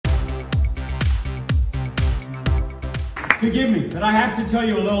Forgive me, but I have to tell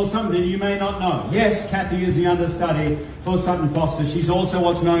you a little something you may not know. Yes, Kathy is the understudy for Sutton Foster. She's also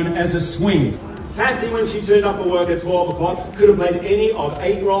what's known as a swing. Kathy, when she turned up for work at 12 o'clock, could have played any of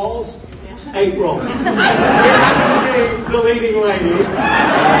 8 roles. 8 roles. It happened to be the leading lady.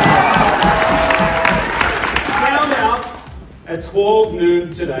 Found out at 12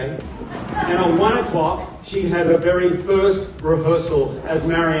 noon today, and at 1 o'clock, she had her very first rehearsal as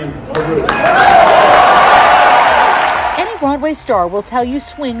Marion Peru. Any Broadway star will tell you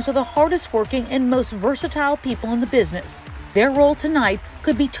swings are the hardest working and most versatile people in the business. Their role tonight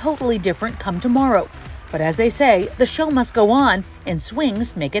could be totally different come tomorrow. But as they say, the show must go on, and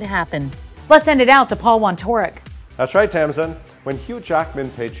swings make it happen. Let's send it out to Paul Wontorek. That's right, Tamsin. When Hugh Jackman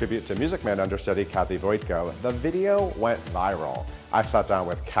paid tribute to Music Man understudy Kathy Voytko, the video went viral. I sat down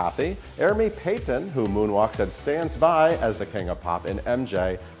with Kathy, Aramie Payton, who moonwalks and stands by as the king of pop in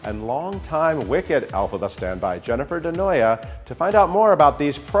MJ, and longtime Wicked Elphaba standby Jennifer DiNoia to find out more about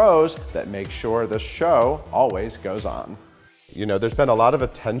these pros that make sure the show always goes on. You know, there's been a lot of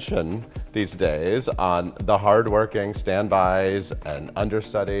attention these days on the hardworking standbys and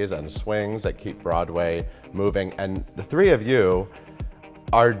understudies and swings that keep Broadway moving, and the three of you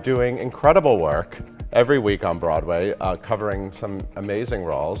are doing incredible work every week on Broadway, covering some amazing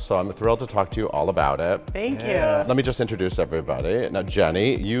roles, so I'm thrilled to talk to you all about it. Thank you. Let me just introduce everybody. Now,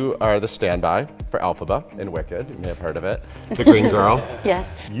 Jenny, you are the standby for Elphaba in Wicked. You may have heard of it. The green girl. Yes.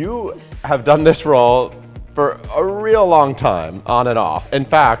 You have done this role for a real long time, on and off. In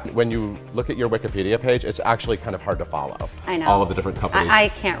fact, when you look at your Wikipedia page, it's actually kind of hard to follow. I know. All of the different companies. I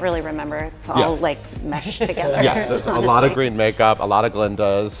can't really remember. It's all like meshed together. Yeah, there's a lot of green makeup, a lot of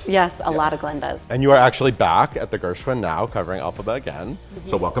Glindas. Yes, a lot of Glindas. And you are actually back at the Gershwin now, covering Elphaba again.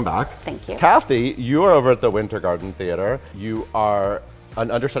 So welcome back. Thank you. Kathy, you are over at the Winter Garden Theater. You are an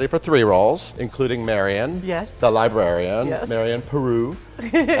understudy for 3 roles, including Marion, yes, the librarian, yes, Marion Peru,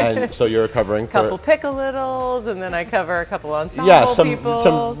 and so you're covering for a couple pick-a-littles, and then I cover a couple ensemble people.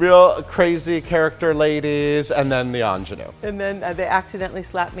 some real crazy character ladies, and then the ingenue. And then they accidentally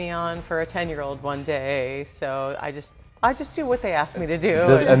slapped me on for a 10-year-old one day, so I just do what they ask me to do.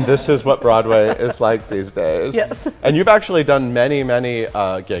 And this is what Broadway is like these days. Yes. And you've actually done many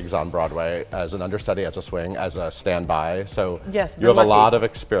gigs on Broadway as an understudy, as a swing, as a standby. So yes, you have a lot of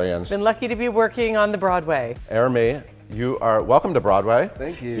experience. Been lucky to be working on the Broadway. Aramie, you are welcome to Broadway.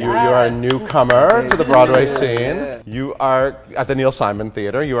 Thank you. You are a newcomer to the Broadway scene. Yeah. You are at the Neil Simon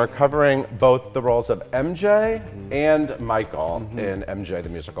Theater. You are covering both the roles of MJ and Michael in MJ the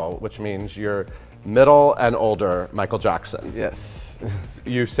Musical, which means you're middle and older Michael Jackson. Yes.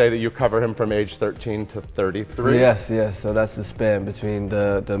 You say that you cover him from age 13 to 33? Yes, yes. So that's the span between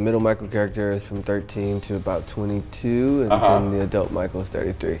the middle Michael character is from 13 to about 22, and then the adult Michael is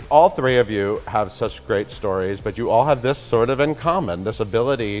 33. All 3 of you have such great stories, but you all have this sort of in common, this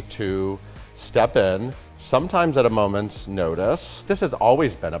ability to step in, sometimes at a moment's notice. This has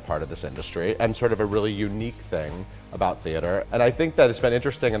always been a part of this industry and sort of a really unique thing about theater. And I think that it's been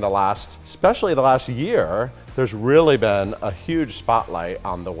interesting in the last, especially the last year, there's really been a huge spotlight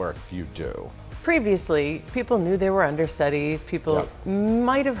on the work you do. Previously, people knew there were understudies, people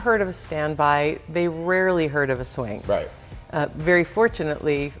might have heard of a standby, they rarely heard of a swing. Right. Very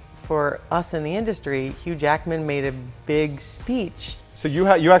fortunately for us in the industry, Hugh Jackman made a big speech. So you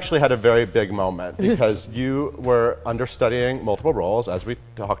actually had a very big moment because you were understudying multiple roles, as we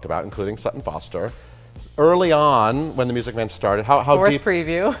talked about, including Sutton Foster. Early on, when the Music Man started, how deep? Fourth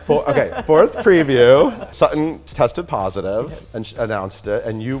preview. Fourth preview. Sutton tested positive and announced it,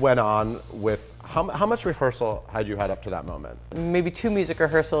 and you went on with, how much rehearsal had you had up to that moment? Maybe 2 music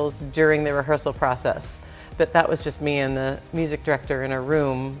rehearsals during the rehearsal process, but that was just me and the music director in a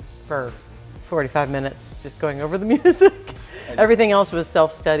room for 45 minutes just going over the music. Everything else was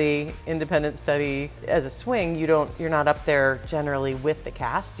self-study, independent study. As a swing, you're not up there generally with the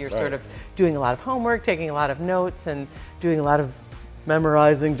cast. You're sort of doing a lot of homework, taking a lot of notes, and doing a lot of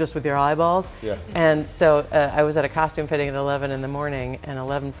memorizing just with your eyeballs. Yeah. And so I was at a costume fitting at 11 in the morning, and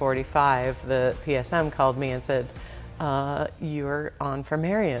 11:45, the PSM called me and said, "You're on for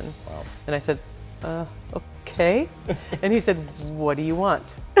Marion." Wow. And I said, okay. And he said, "What do you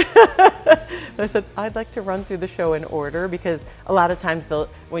want?" And I said, "I'd like to run through the show in order," because a lot of times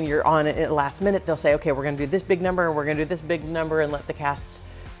when you're on it at the last minute, they'll say, "Okay, we're going to do this big number and we're going to do this big number," and let the cast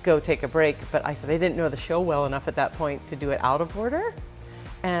go take a break. But I said I didn't know the show well enough at that point to do it out of order.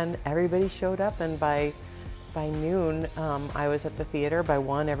 And everybody showed up, and by noon, I was at the theater. By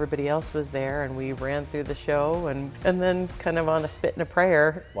 1, everybody else was there, and we ran through the show, and then kind of on a spit and a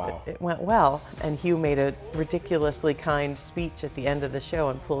prayer, it went well. And Hugh made a ridiculously kind speech at the end of the show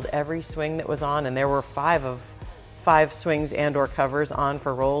and pulled every swing that was on, and there were 5 5 swings and or covers on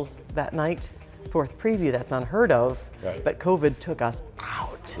for roles that night. 4th preview, that's unheard of, right. But COVID took us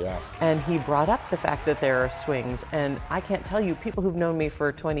out. Yeah. And he brought up the fact that there are swings, and I can't tell you, people who've known me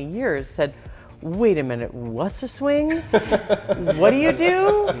for 20 years said, wait a minute, what's a swing? What do you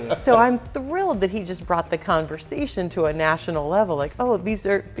do? Yeah. So I'm thrilled that he just brought the conversation to a national level. Like, oh,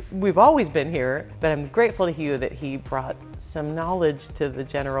 we've always been here, but I'm grateful to you that he brought some knowledge to the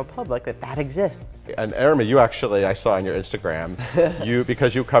general public that exists. And Aramie, you actually, I saw on your Instagram,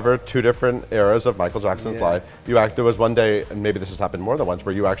 because you covered 2 different eras of Michael Jackson's life, there was one day, and maybe this has happened more than once,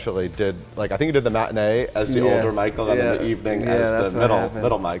 where you actually did, like, I think you did the matinee as the older Michael, and then the evening as the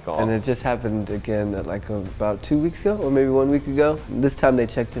middle Michael. And it just happened again like about 2 weeks ago, or maybe 1 week ago. This time they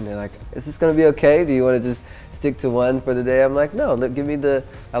checked in, they're like, is this gonna be okay? Do you wanna just stick to one for the day? I'm like, no, give me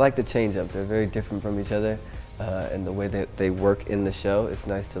I like the change up. They're very different from each other. And the way that they work in the show, it's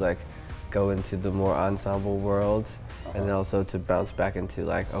nice to like go into the more ensemble world, and then also to bounce back into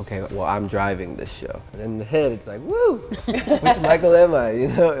like, okay, well, I'm driving this show. And in the head, it's like, woo, which Michael am I? You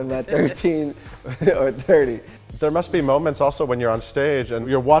know, am I 13 or 30? There must be moments also when you're on stage and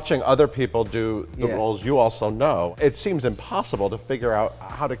you're watching other people do the roles you also know. It seems impossible to figure out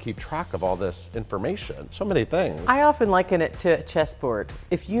how to keep track of all this information. So many things. I often liken it to a chessboard.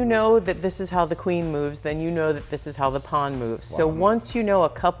 If you know that this is how the queen moves, then you know that this is how the pawn moves. Wow. So once you know a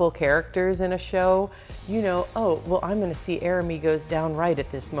couple characters in a show, you know, oh, well, I'm going to see Aramie goes down right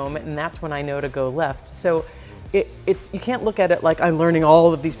at this moment, and that's when I know to go left. So you can't look at it like I'm learning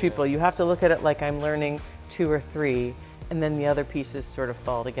all of these people. You have to look at it like I'm learning 2 or 3, and then the other pieces sort of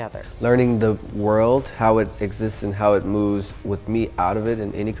fall together. Learning the world, how it exists and how it moves with me out of it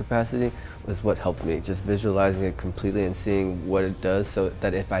in any capacity was what helped me. Just visualizing it completely and seeing what it does, so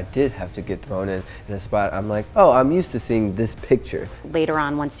that if I did have to get thrown in a spot, I'm like, oh, I'm used to seeing this picture. Later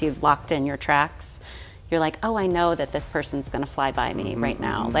on, once you've locked in your tracks, you're like, oh, I know that this person's gonna fly by me right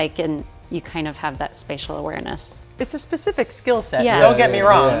now. Like, and you kind of have that spatial awareness. It's a specific skill set. Yeah. Don't get me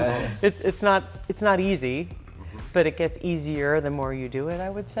wrong. It's not easy, but it gets easier the more you do it, I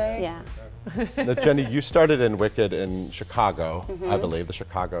would say. Yeah. Now, Jenny, you started in Wicked in Chicago, I believe, the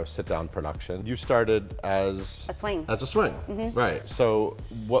Chicago sit-down production. You started as a swing. As a swing, right? So,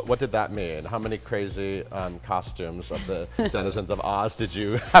 what did that mean? How many crazy costumes of the denizens of Oz did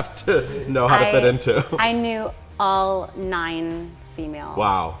you have to know how to fit into? I knew all 9 female.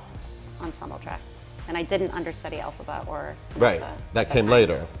 Wow. Ensemble tracks, and I didn't understudy Elphaba or right. That came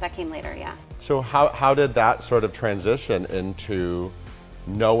later. That came later, yeah. So how did that sort of transition into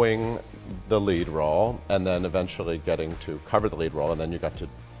knowing the lead role, and then eventually getting to cover the lead role, and then you got to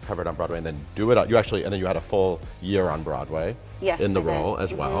cover it on Broadway, and then do it on, and then you had a full year on Broadway in the role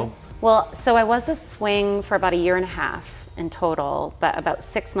as well. Well, so I was a swing for about 1.5 years in total, but about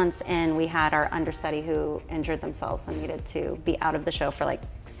 6 months in, we had our understudy who injured themselves and needed to be out of the show for like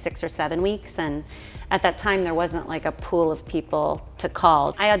 6 or 7 weeks. And at that time, there wasn't like a pool of people to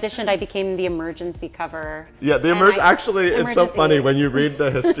call. I auditioned, I became the emergency cover. Yeah, actually, it's so funny when you read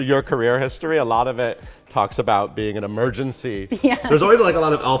the history, your career history, a lot of it talks about being an emergency. Yeah. There's always like a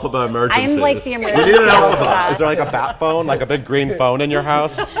lot of Elphaba emergencies. I'm like the emergency You need an Elphaba. Is there like a bat phone, like a big green phone in your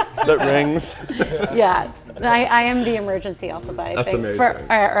house that rings? Yeah, I am the emergency Elphaba, I That's think. amazing.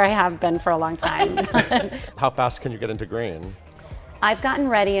 Or I have been for a long time. How fast can you get into green? I've gotten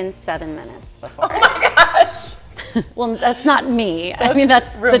ready in 7 minutes before. Oh my gosh! Well, that's not me. I mean,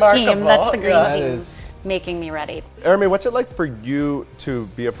 that's the team. That's the green team making me ready. Aramie, what's it like for you to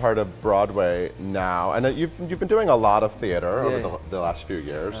be a part of Broadway now? And you've been doing a lot of theater over the last few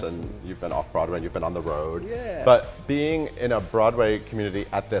years, and you've been off Broadway and you've been on the road. Yeah. But being in a Broadway community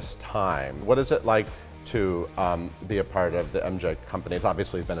at this time, what is it like to be a part of the MJ company? It's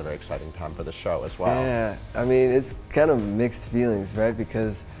obviously been a very exciting time for the show as well. Yeah, I mean, it's kind of mixed feelings, right?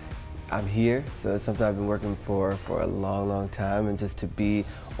 Because I'm here, so it's something I've been working for a long, long time, and just to be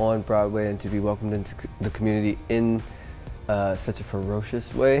on Broadway and to be welcomed into the community in such a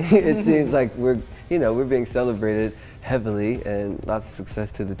ferocious way, it seems like we're being celebrated heavily, and lots of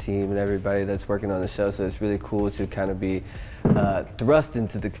success to the team and everybody that's working on the show. So it's really cool to kind of be thrust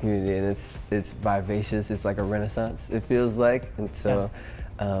into the community, and it's vivacious. It's like a renaissance, it feels like, and so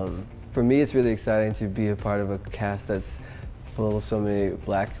for me, it's really exciting to be a part of a cast that's full of so many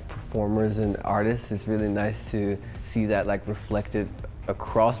Black performers and artists. It's really nice to see that like reflected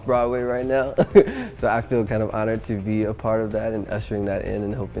across Broadway right now. So I feel kind of honored to be a part of that and ushering that in,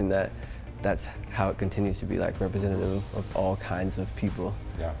 and hoping that that's how it continues to be like representative of all kinds of people.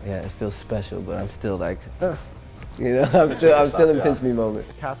 Yeah, it feels special, but I'm still like, you know, I'm still in pinch me moment.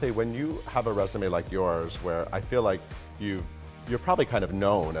 Kathy, when you have a resume like yours, where I feel like you've you're probably kind of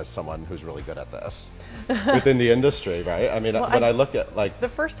known as someone who's really good at this within the industry, right? I mean, when I look at like... The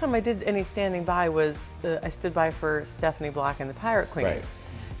first time I did any standing by was, I stood by for Stephanie Black and the Pirate Queen. Right.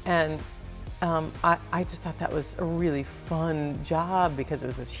 And I just thought that was a really fun job because it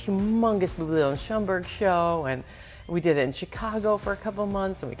was this humongous Boubelot and Schomburg show, and we did it in Chicago for a couple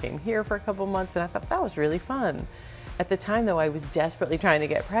months, and we came here for a couple months, and I thought that was really fun. At the time, though, I was desperately trying to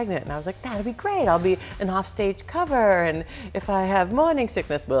get pregnant, and I was like, that'd be great. I'll be an offstage cover, and if I have morning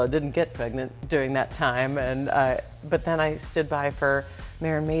sickness, well, I didn't get pregnant during that time, and but then I stood by for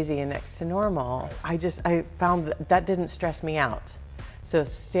Mayor and Maisie and Next to Normal. I found that didn't stress me out. So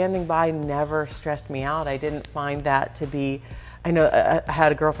standing by never stressed me out. I didn't find that to be, I know I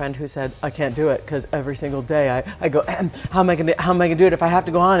had a girlfriend who said, I can't do it because every single day I go, how am I gonna do it if I have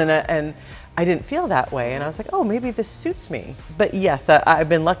to go on? And I didn't feel that way. And I was like, oh, maybe this suits me. But yes, I've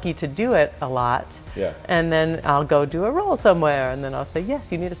been lucky to do it a lot. Yeah. And then I'll go do a role somewhere and then I'll say,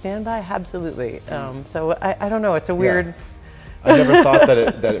 yes, you need to stand by, absolutely. So I don't know, it's a weird, I never thought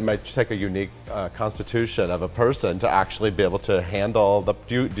that it might take a unique constitution of a person to actually be able to handle the.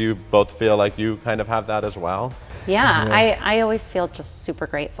 Do you both feel like you kind of have that as well? Yeah, I always feel just super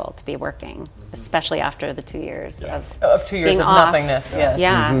grateful to be working, especially after the 2 years of 2 years being of off. nothingness. Yes.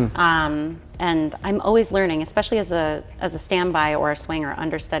 Yeah, and I'm always learning, especially as a standby or a swing or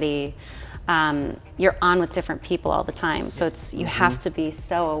understudy. You're on with different people all the time, so it's you have to be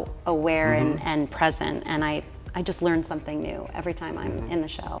so aware and present. And I just learn something new every time I'm in the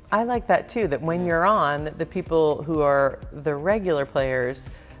show. I like that too, that when you're on, the people who are the regular players,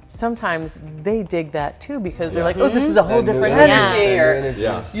 sometimes they dig that too because they're like, oh, this is a whole different energy, or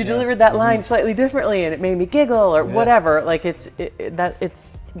you delivered that line slightly differently and it made me giggle, or whatever. Like it's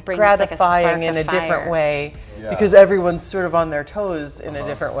gratifying like in a different way because everyone's sort of on their toes in a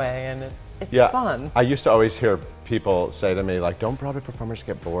different way, and it's fun. I used to always hear people say to me, like, don't Broadway performers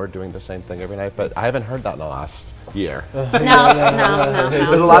get bored doing the same thing every night? But I haven't heard that in the last year. No.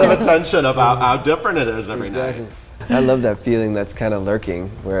 There's a lot of attention about how different it is every night. I love that feeling that's kind of lurking,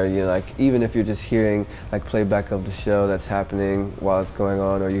 where you're like, even if you're just hearing like playback of the show that's happening while it's going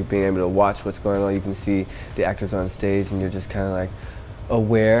on, or you're being able to watch what's going on, you can see the actors on stage and you're just kind of like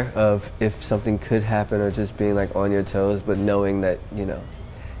aware of if something could happen, or just being like on your toes, but knowing that, you know,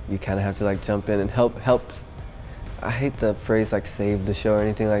 you kind of have to like jump in and help. I hate the phrase like save the show or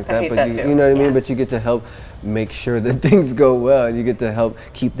anything like that, but you know what I mean? But you get to help make sure that things go well, and you get to help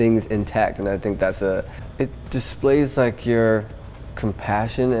keep things intact, and I think that's it displays like your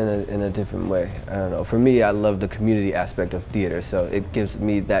compassion in a different way. I don't know. For me, I love the community aspect of theater, so it gives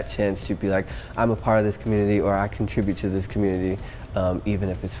me that chance to be like, I'm a part of this community, or I contribute to this community, even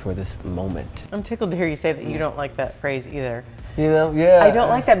if it's for this moment. I'm tickled to hear you say that you don't like that phrase either. You know, I don't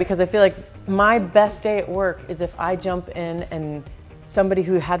like that because I feel like my best day at work is if I jump in and somebody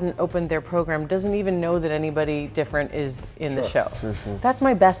who hadn't opened their program doesn't even know that anybody different is in the show. Sure. That's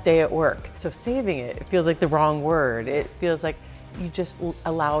my best day at work. So saving it feels like the wrong word. It feels like you just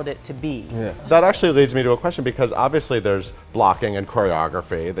allowed it to be. Yeah. That actually leads me to a question, because obviously there's blocking and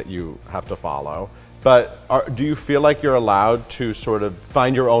choreography that you have to follow. But do you feel like you're allowed to sort of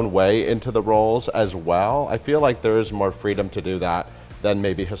find your own way into the roles as well? I feel like there is more freedom to do that than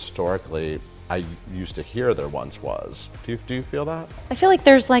maybe historically I used to hear there once was. Do you feel that? I feel like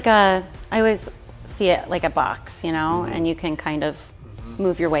there's like I always see it like a box, you know, and you can kind of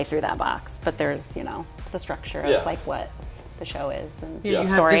move your way through that box, but there's, you know, the structure of like what the show is and the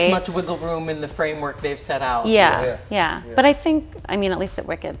story. You have this much wiggle room in the framework they've set out. Yeah. But I think, I mean, at least at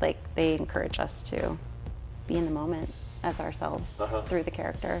Wicked, like they encourage us to be in the moment as ourselves through the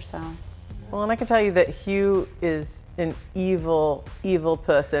character, so. Well, and I can tell you that Hugh is an evil, evil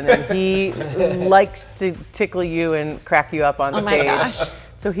person, and he likes to tickle you and crack you up on stage. Oh my gosh.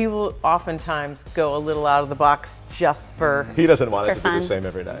 So he will oftentimes go a little out of the box just for He doesn't want it to fun. be the same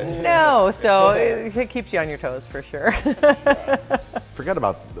every day. No, so it keeps you on your toes for sure. Forget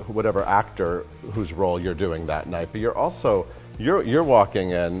about whatever actor whose role you're doing that night, but you're also, you're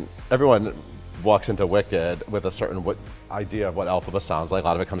walking in, everyone walks into Wicked with a certain idea of what Elphaba sounds like. A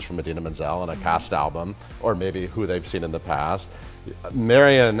lot of it comes from Idina Menzel and a cast album, or maybe who they've seen in the past.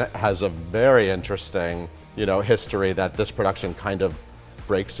 Marion has a very interesting, you know, history that this production kind of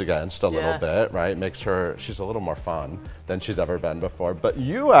breaks against a little bit, right? Makes her, she's a little more fun than she's ever been before. But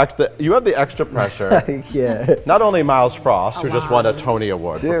you have the extra pressure. Not only Miles Frost, who just won a Tony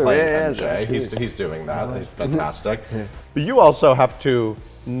Award for playing MJ, he's doing that, he's fantastic. But you also have to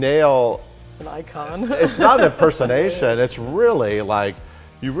nail an icon. It's not an impersonation, it's really like,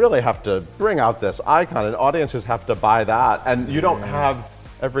 you really have to bring out this icon, and audiences have to buy that, and you don't have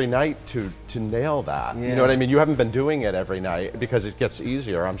every night to nail that. Yeah. You know what I mean? You haven't been doing it every night because it gets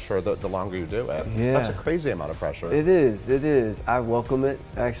easier, I'm sure, the longer you do it. Yeah. That's a crazy amount of pressure. It is. I welcome it,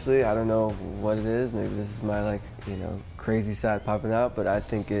 actually. I don't know what it is. Maybe this is my, like, you know, crazy side popping out, but I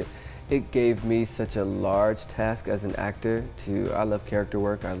think it gave me such a large task as an actor I love character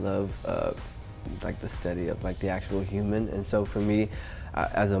work. I love like the study of like the actual human. And so for me,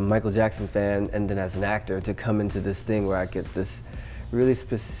 as a Michael Jackson fan and then as an actor, to come into this thing where I get this really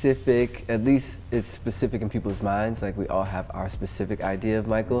specific, at least it's specific in people's minds, like we all have our specific idea of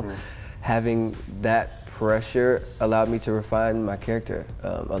Michael. Having that pressure allowed me to refine my character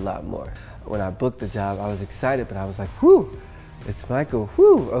a lot more. When I booked the job, I was excited, but I was like, whew, it's Michael,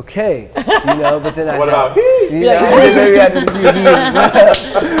 whew, okay, you know, but then What about he? You know, maybe I didn't do he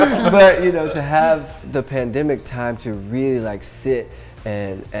as well. But, you know, to have the pandemic time to really like sit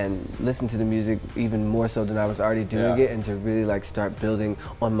and listen to the music even more so than I was already doing it, and to really like start building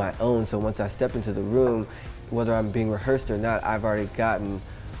on my own. So once I step into the room, whether I'm being rehearsed or not, I've already gotten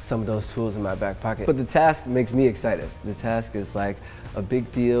some of those tools in my back pocket. But the task makes me excited. The task is like a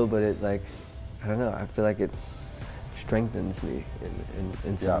big deal, but it like, I don't know, I feel like it strengthens me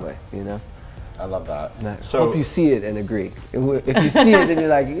in some way, you know? I love that. I hope you see it and agree. If you see it, then you're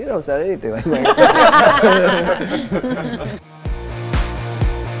like, you don't sound anything like that.